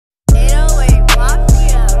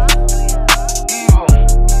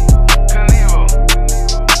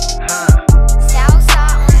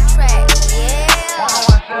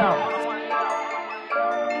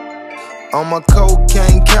I'm a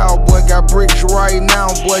cocaine cowboy, got bricks right now.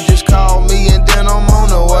 Boy, just call me and then I'm on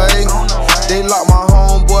the way. They lock my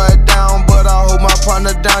homeboy down, but I hold my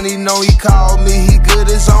partner down. He know he called me, he good,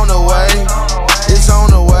 it's on the way. It's on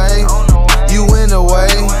the way, you in the way.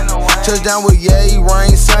 Touchdown with yay,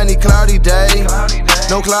 rain, sunny, cloudy day.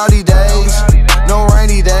 No cloudy days, no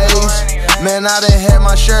rainy days. Man, I done had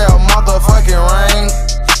my share of motherfucking rain.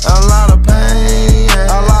 A lot of pain,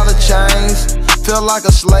 a lot of chains. Feel like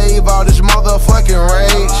a slave, all this motherfucking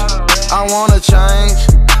rage. I wanna change,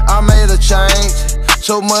 I made a change.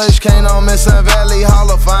 So much came on Missing Valley Hall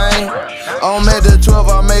of Fame. On May the 12th,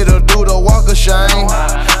 I made her do the walk of shame.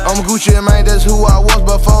 I'm Gucci, man, that's who I was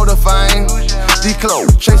before the fame. These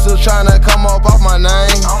clothes chasers tryna come up off my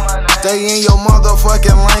name. Stay in your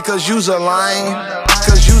motherfucking lane, cause you's a lame.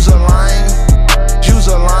 Cause you's a lame. You's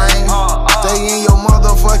a lame. Stay in your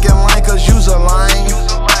motherfucking lane, cause you's a lame.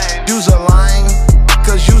 You's a lame.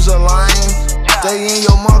 Cause you's a lame. Stay in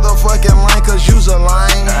your motherfucking lane, cause you's a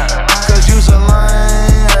lame. Cause you's a lame.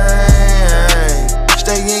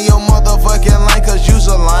 Stay in your motherfucking lane, cause you's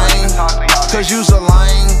a lame. Cause you's a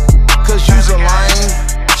lame. Cause you's a lame.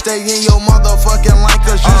 Stay in your motherfucking lane,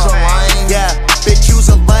 cause you's a lame. Yeah, bitch, you's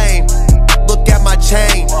a lame. Look at my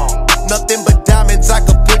chain. Nothing but diamonds, I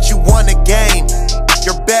could put you on a game.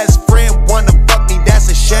 Your best friend wanna fuck me, that's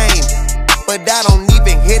a shame. But I don't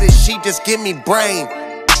even hit it, she just give me brain.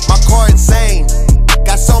 My car insane,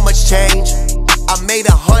 got so much change. I made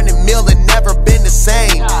 100 mil and never been the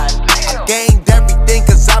same. I gained everything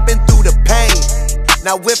cause I've been through the pain.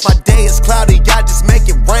 Now if my day is cloudy, I just make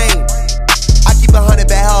it rain. I keep 100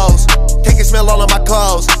 bad hoes, take and smell all of my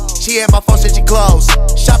clothes. She had my phone, said she closed.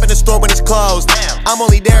 Shop in the store when it's closed. I'm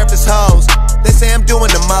only there if it's hoes. They say I'm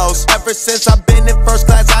doing the most. Ever since I've been in first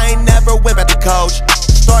class, I ain't never went back to coach.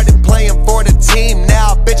 Started playing for the team,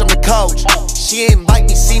 now bitch I'm the coach. She ain't like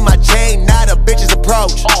me, see my chain, now the bitch's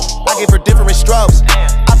approach. I give her different strokes,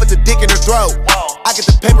 I put the dick in her throat. I get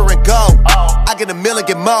the paper and go, I get a meal and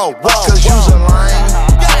get more. Cause you's a lame,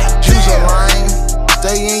 you's a lame.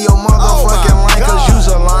 Stay in your motherfucking lane, cause you's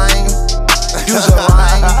a lame. You's a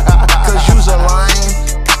lame, cause you's a lame.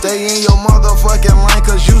 Stay in your motherfucking lane,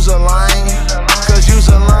 cause you's a lame. Cause you's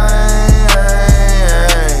a lame.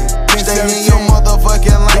 Stay in your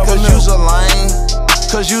motherfucking lane, cause you's a lame.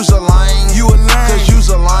 Cause you's a lame. You a lame. Cause you's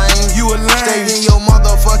a lame. You a lame. Stay in your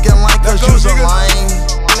motherfucking lane, cause you's a lame.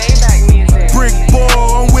 Brick boy,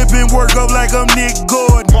 I'm whipping work up like I'm Nick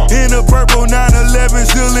Gordon. In a purple 911,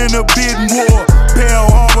 still in a bidding war.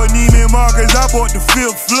 Pale Harbor, Neiman Marcus, I bought the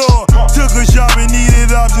 5th floor. Took a shop and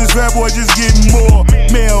needed options, fat boy just getting more.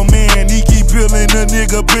 Mailman, he keep peeling a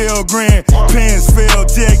nigga Bell Grand. Pants fell,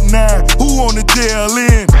 Tech 9, who on the tail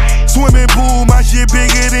end? Swimming pool, my shit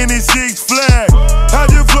bigger than his 6 Flags. I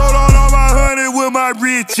just float on all my 100 with my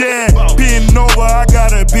rich ass. Bending over, I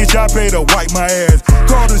got a bitch, I pay to wipe my ass.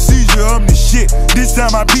 Called a seizure, I'm the shit, this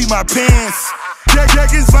time I beat my pants.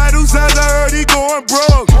 Check his vital signs, I heard he going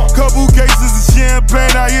broke. Couple cases of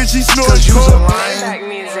champagne, I hear she snorting. Cause you's a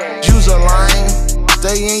lame, you's a lame.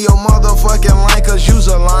 Stay in your motherfucking lane, cause you's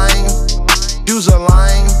a lame. You's a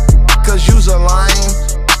lame, cause you's a lame.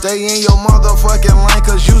 Stay in your motherfucking lane,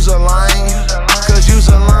 cause you's a lame. Cause you's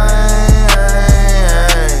a lame.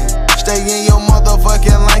 Stay in your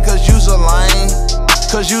motherfucking lane, cause you's a lame.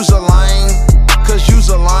 Cause you's a lame. Cause you's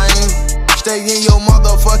a lame. Stay in your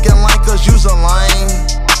motherfucking lane, cause you's a lame.